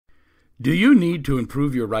Do you need to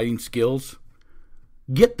improve your writing skills?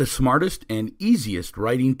 Get the smartest and easiest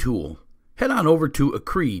writing tool. Head on over to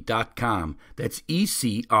ecree.com. That's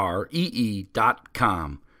ECREE.com.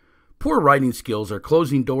 Poor writing skills are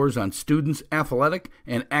closing doors on students' athletic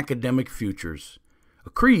and academic futures.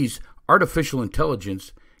 Ecree's artificial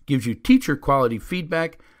intelligence gives you teacher-quality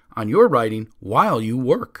feedback on your writing while you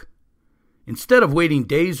work. Instead of waiting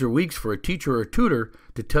days or weeks for a teacher or tutor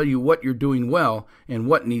to tell you what you're doing well and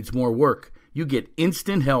what needs more work, you get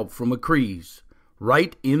instant help from Ecree's,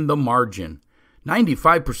 right in the margin.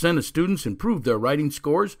 95% of students improve their writing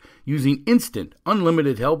scores using instant,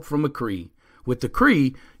 unlimited help from Ecree. With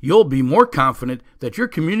Ecree, you'll be more confident that you're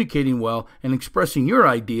communicating well and expressing your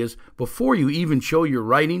ideas before you even show your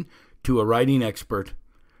writing to a writing expert.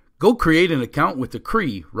 Go create an account with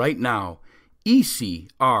Ecree right now.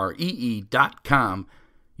 ECREE.com,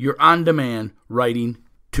 your on-demand writing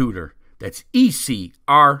tutor. That's ECREE.com.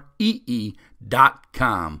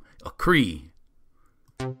 Ecree.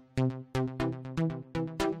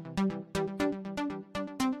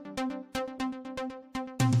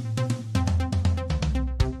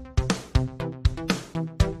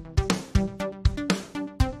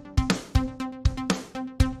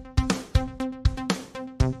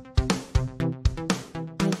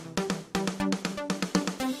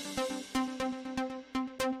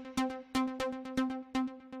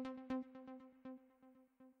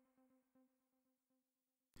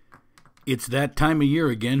 It's that time of year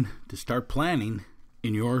again to start planning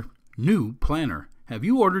in your new planner. Have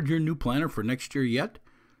you ordered your new planner for next year yet?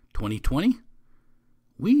 2020?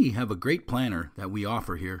 We have a great planner that we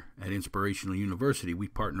offer here at Inspirational University. We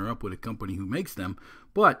partner up with a company who makes them,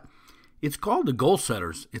 but it's called the Goal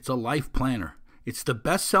Setters. It's a life planner. It's the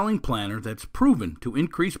best-selling planner that's proven to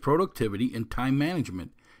increase productivity and time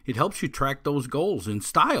management. It helps you track those goals in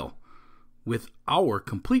style with our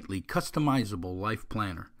completely customizable life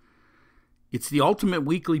planner. It's the ultimate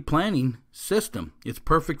weekly planning system. It's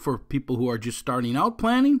perfect for people who are just starting out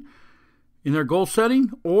planning in their goal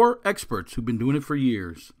setting or experts who've been doing it for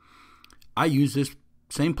years. I use this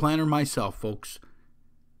same planner myself, folks.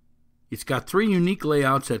 It's got 3 unique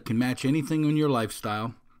layouts that can match anything in your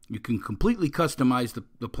lifestyle. You can completely customize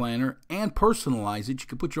the planner and personalize it. You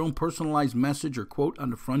can put your own personalized message or quote on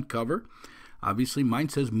the front cover. Obviously, mine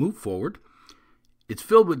says "Move Forward." It's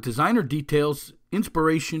filled with designer details,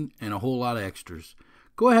 inspiration, and a whole lot of extras.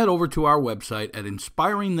 Go ahead over to our website at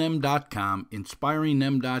inspiringthem.com.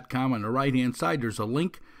 Inspiringthem.com. On the right-hand side, there's a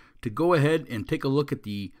link to go ahead and take a look at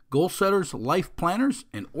the Goal Setters Life Planners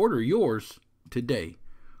and order yours today.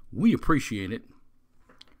 We appreciate it.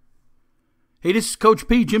 Hey, this is Coach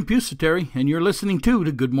P, Jim Pusateri, and you're listening to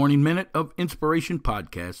the Good Morning Minute of Inspiration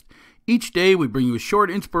podcast. Each day, we bring you a short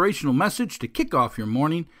inspirational message to kick off your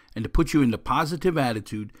morning and to put you in the positive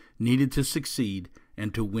attitude needed to succeed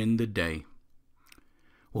and to win the day.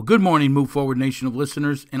 Well, good morning, Move Forward Nation of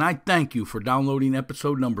listeners, and I thank you for downloading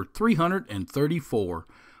episode number 334.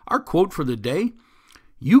 Our quote for the day: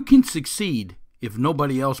 "You can succeed if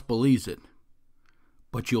nobody else believes it,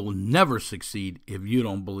 but you'll never succeed if you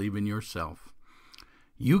don't believe in yourself."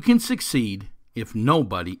 You can succeed if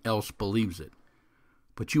nobody else believes it,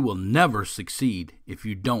 but you will never succeed if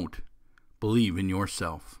you don't believe in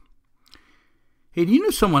yourself. Hey, do you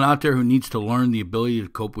know someone out there who needs to learn the ability to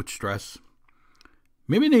cope with stress?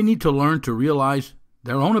 Maybe they need to learn to realize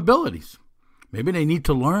their own abilities. Maybe they need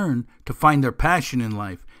to learn to find their passion in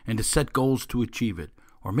life and to set goals to achieve it.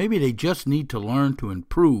 Or maybe they just need to learn to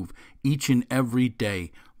improve each and every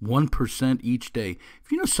day, 1% each day.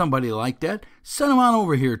 If you know somebody like that, send them on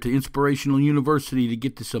over here to Inspirational University to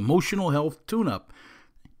get this emotional health tune-up.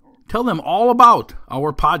 Tell them all about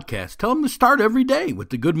our podcast. Tell them to start every day with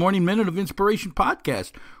the Good Morning Minute of Inspiration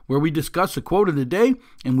podcast, where we discuss a quote of the day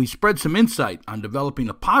and we spread some insight on developing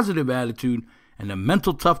a positive attitude and the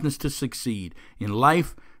mental toughness to succeed in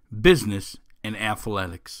life, business, and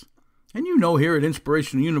athletics. And you know, here at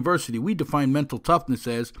Inspirational University, we define mental toughness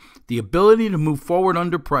as the ability to move forward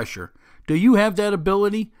under pressure. Do you have that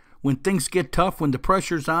ability? When things get tough, when the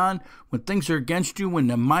pressure's on, when things are against you, when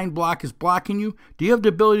the mind block is blocking you, do you have the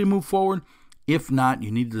ability to move forward? If not,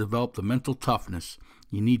 you need to develop the mental toughness.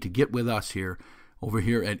 You need to get with us here, over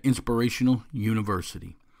here at Inspirational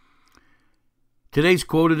University. Today's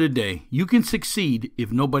quote of the day: "You can succeed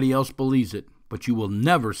if nobody else believes it, but you will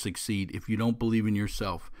never succeed if you don't believe in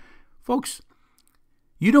yourself." Folks,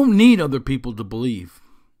 you don't need other people to believe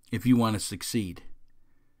if you want to succeed.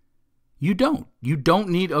 You don't. You don't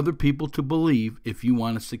need other people to believe if you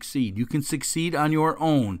want to succeed. You can succeed on your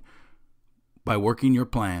own by working your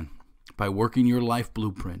plan, by working your life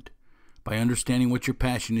blueprint, by understanding what your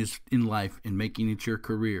passion is in life and making it your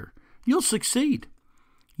career, you'll succeed.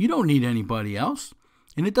 You don't need anybody else.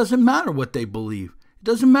 And it doesn't matter what they believe. It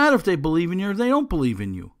doesn't matter if they believe in you or they don't believe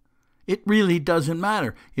in you. It really doesn't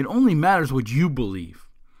matter. It only matters what you believe.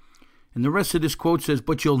 And the rest of this quote says,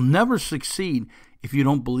 but you'll never succeed if you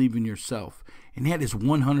don't believe in yourself. And that is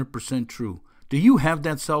 100% true. Do you have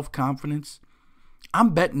that self-confidence?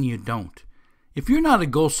 I'm betting you don't. If you're not a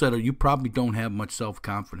goal setter, you probably don't have much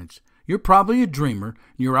self-confidence. You're probably a dreamer.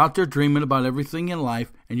 You're out there dreaming about everything in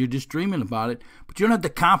life, and you're just dreaming about it. But you don't have the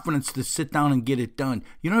confidence to sit down and get it done.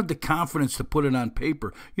 You don't have the confidence to put it on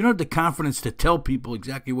paper. You don't have the confidence to tell people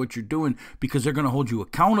exactly what you're doing because they're going to hold you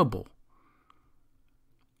accountable.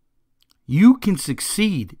 You can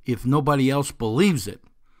succeed if nobody else believes it.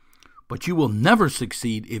 But you will never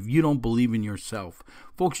succeed if you don't believe in yourself.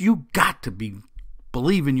 Folks, you got to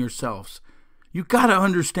believe in yourselves. You got to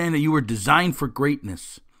understand that you were designed for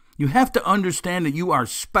greatness. You have to understand that you are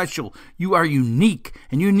special, you are unique,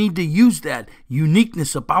 and you need to use that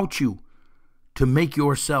uniqueness about you to make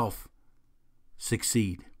yourself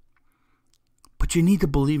succeed. But you need to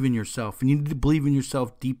believe in yourself, and you need to believe in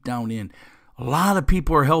yourself deep down in. A lot of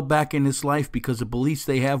people are held back in this life because of beliefs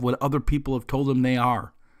they have what other people have told them they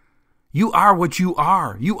are. You are what you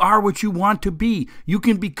are. You are what you want to be. You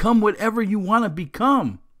can become whatever you want to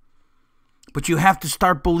become. But you have to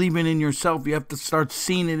start believing in yourself. You have to start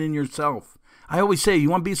seeing it in yourself. I always say, you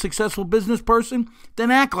want to be a successful business person?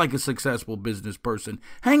 Then act like a successful business person.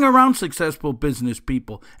 Hang around successful business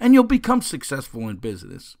people, and you'll become successful in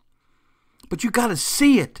business. But you got to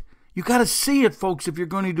see it. You got to see it, folks, if you're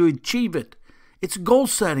going to achieve it. It's goal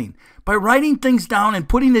setting. By writing things down and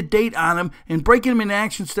putting a date on them and breaking them into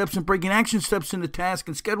action steps and breaking action steps into tasks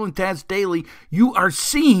and scheduling tasks daily, you are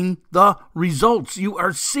seeing the results. You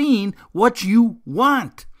are seeing what you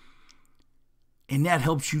want. And that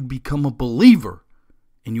helps you become a believer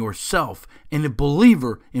in yourself and a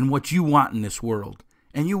believer in what you want in this world.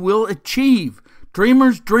 And you will achieve.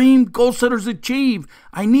 Dreamers dream, goal setters achieve.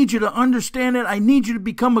 I need you to understand it. I need you to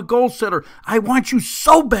become a goal setter. I want you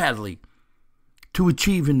so badly to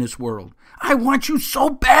achieve in this world. I want you so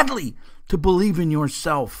badly to believe in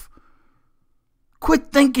yourself.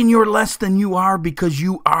 Quit thinking you're less than you are because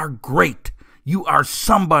you are great. You are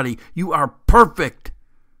somebody. You are perfect.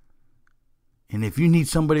 And if you need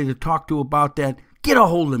somebody to talk to about that, get a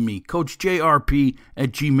hold of me,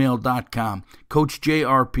 coachjrp@gmail.com,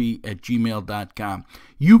 coachjrp@gmail.com.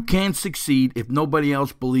 You can succeed if nobody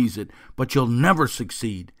else believes it, but you'll never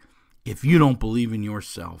succeed if you don't believe in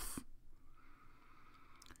yourself.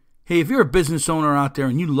 Hey, if you're a business owner out there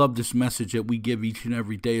and you love this message that we give each and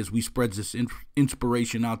every day as we spread this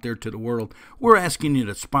inspiration out there to the world, we're asking you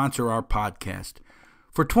to sponsor our podcast.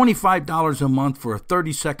 For $25 a month for a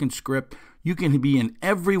 30-second script, you can be in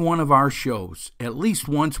every one of our shows. At least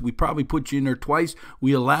once. We probably put you in there twice.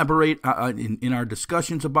 We elaborate in our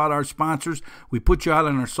discussions about our sponsors. We put you out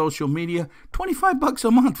on our social media. $25 a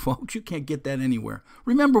month, folks. You can't get that anywhere.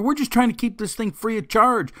 Remember, we're just trying to keep this thing free of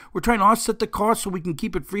charge. We're trying to offset the cost so we can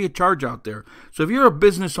keep it free of charge out there. So if you're a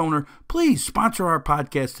business owner, please sponsor our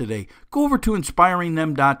podcast today. Go over to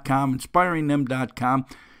inspiringthem.com,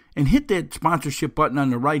 and hit that sponsorship button on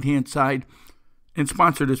the right-hand side and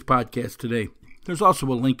sponsor this podcast today. There's also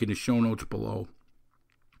a link in the show notes below.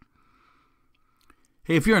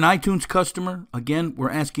 Hey, if you're an iTunes customer, again, we're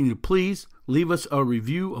asking you to please leave us a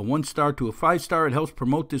review, a 1-star to a 5-star. It helps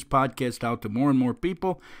promote this podcast out to more and more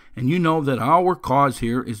people. And you know that our cause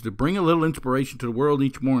here is to bring a little inspiration to the world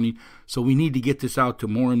each morning. So we need to get this out to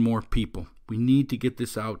more and more people. We need to get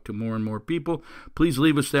this out to more and more people. Please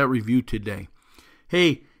leave us that review today.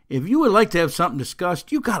 Hey, if you would like to have something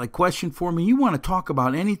discussed, you got a question for me, you want to talk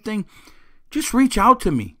about anything, just reach out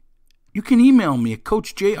to me. You can email me at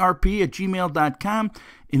coachjrp@gmail.com.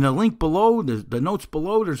 In the link below, the notes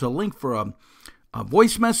below, there's a link for a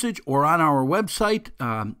voice message, or on our website,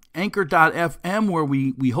 anchor.fm, where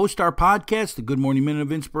we host our podcast, the Good Morning Minute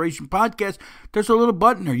of Inspiration podcast. There's a little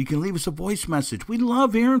button there. You can leave us a voice message. We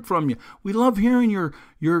love hearing from you. We love hearing your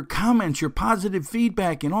comments, your positive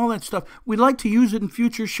feedback, and all that stuff. We'd like to use it in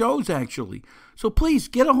future shows, actually. So please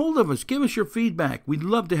get a hold of us. Give us your feedback. We'd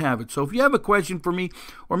love to have it. So if you have a question for me,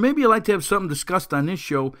 or maybe you'd like to have something discussed on this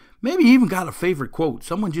show, maybe you even got a favorite quote.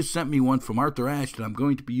 Someone just sent me one from Arthur Ashe that I'm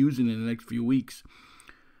going to be using in the next few weeks.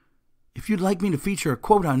 If you'd like me to feature a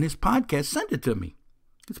quote on this podcast, send it to me.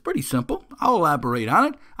 It's pretty simple. I'll elaborate on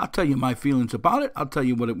it. I'll tell you my feelings about it. I'll tell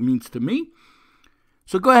you what it means to me.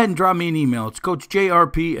 So go ahead and drop me an email. It's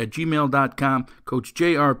coachjrp@gmail.com,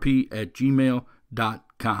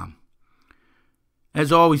 coachjrp@gmail.com.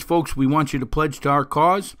 As always, folks, we want you to pledge to our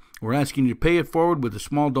cause. We're asking you to pay it forward with a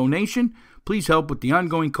small donation. Please help with the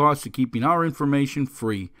ongoing cost of keeping our information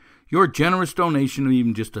free. Your generous donation of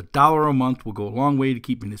even just $1 a month will go a long way to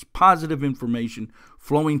keeping this positive information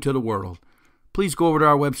flowing to the world. Please go over to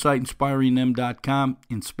our website,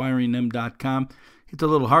 inspiringthem.com, hit the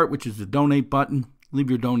little heart, which is the donate button. Leave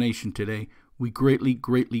your donation today. We greatly,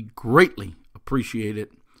 greatly, greatly appreciate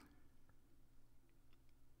it.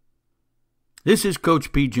 This is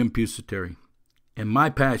Coach P. Jim Pusateri, and my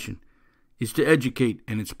passion is to educate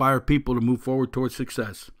and inspire people to move forward towards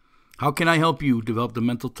success. How can I help you develop the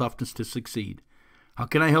mental toughness to succeed? How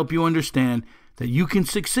can I help you understand that you can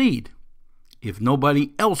succeed if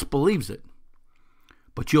nobody else believes it?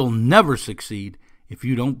 But you'll never succeed if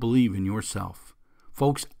you don't believe in yourself.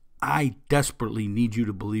 Folks, I desperately need you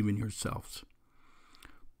to believe in yourselves.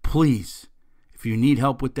 Please, if you need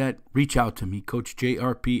help with that, reach out to me,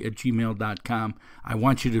 coachjrp@gmail.com. I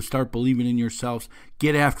want you to start believing in yourselves.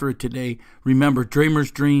 Get after it today. Remember, dreamers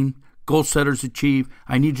dream, goal setters achieve.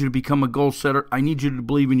 I need you to become a goal setter. I need you to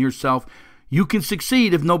believe in yourself. You can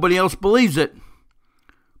succeed if nobody else believes it,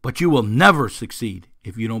 but you will never succeed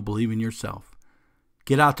if you don't believe in yourself.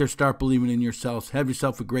 Get out there, start believing in yourselves. Have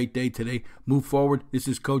yourself a great day today. Move forward. This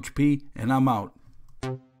is Coach P, and I'm out.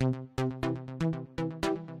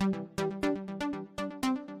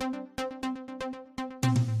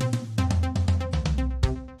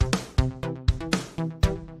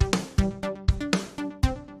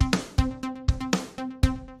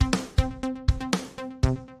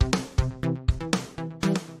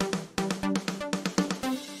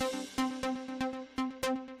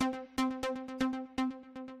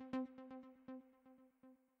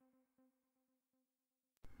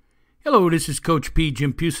 Hello, this is Coach P.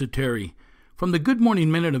 Jim Pusateri from the Good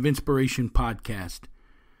Morning Minute of Inspiration podcast.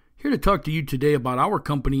 Here to talk to you today about our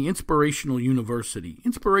company, Inspirational University.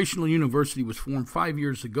 Inspirational University was formed 5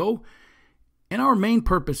 years ago, and our main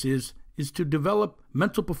purpose is to develop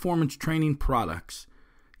mental performance training products.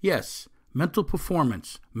 Yes, mental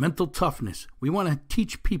performance, mental toughness. We want to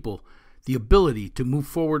teach people the ability to move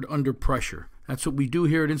forward under pressure. That's what we do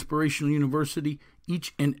here at Inspirational University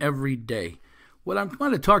each and every day. What I'm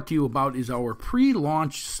going to talk to you about is our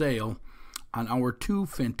pre-launch sale on our 2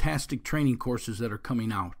 fantastic training courses that are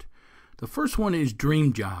coming out. The first one is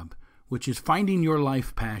Dream Job, which is finding your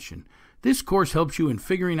life passion. This course helps you in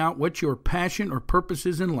figuring out what your passion or purpose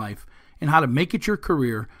is in life and how to make it your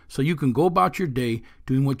career so you can go about your day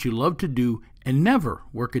doing what you love to do and never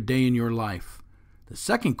work a day in your life. The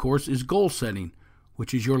second course is Goal Setting,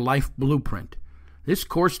 which is your life blueprint. This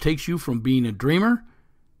course takes you from being a dreamer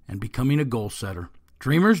and becoming a goal setter.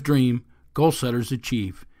 Dreamers dream, goal setters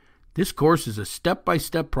achieve. This course is a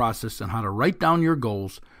step-by-step process on how to write down your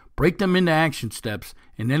goals, break them into action steps,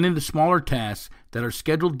 and then into smaller tasks that are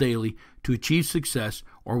scheduled daily to achieve success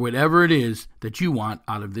or whatever it is that you want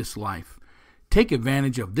out of this life. Take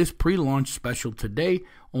advantage of this pre-launch special today,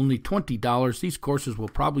 only $20. These courses will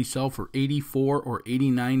probably sell for $84 or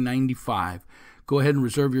 $89.95. Go ahead and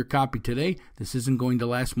reserve your copy today. This isn't going to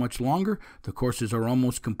last much longer. The courses are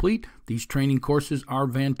almost complete. These training courses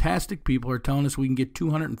are fantastic. People are telling us we can get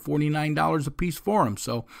 $249 a piece for them.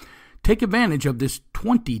 So take advantage of this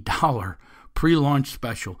 $20 pre-launch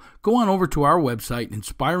special. Go on over to our website,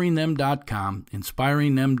 inspiringthem.com.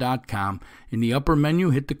 In the upper menu,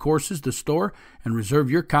 hit the courses, the store, and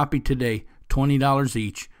reserve your copy today, $20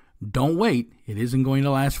 each. Don't wait. It isn't going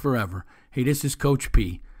to last forever. Hey, this is Coach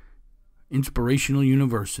P. Inspirational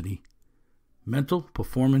University, Mental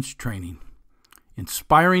Performance Training.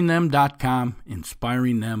 Inspiringthem.com,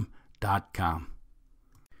 inspiringthem.com.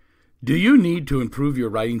 Do you need to improve your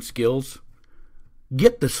writing skills?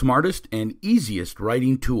 Get the smartest and easiest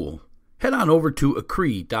writing tool. Head on over to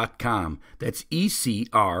ecree.com. That's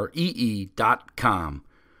ECREE.com.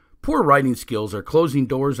 Poor writing skills are closing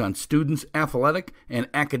doors on students' athletic and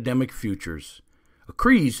academic futures.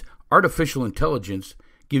 Ecree's artificial intelligence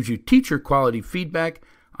gives you teacher-quality feedback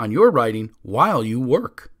on your writing while you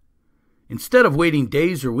work. Instead of waiting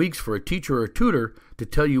days or weeks for a teacher or tutor to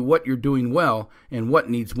tell you what you're doing well and what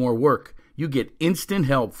needs more work, you get instant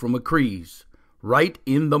help from Ecree's, right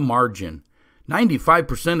in the margin.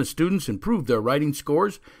 95% of students improve their writing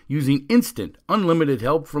scores using instant, unlimited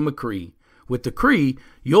help from Ecree. With Ecree,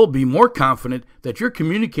 you'll be more confident that you're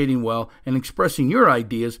communicating well and expressing your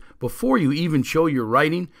ideas before you even show your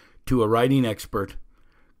writing to a writing expert.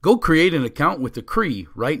 Go create an account with Ecree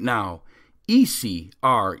right now. ECREE.com,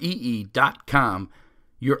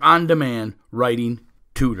 your on-demand writing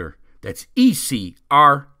tutor. That's ECREE.com.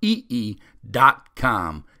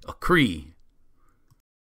 Ecree.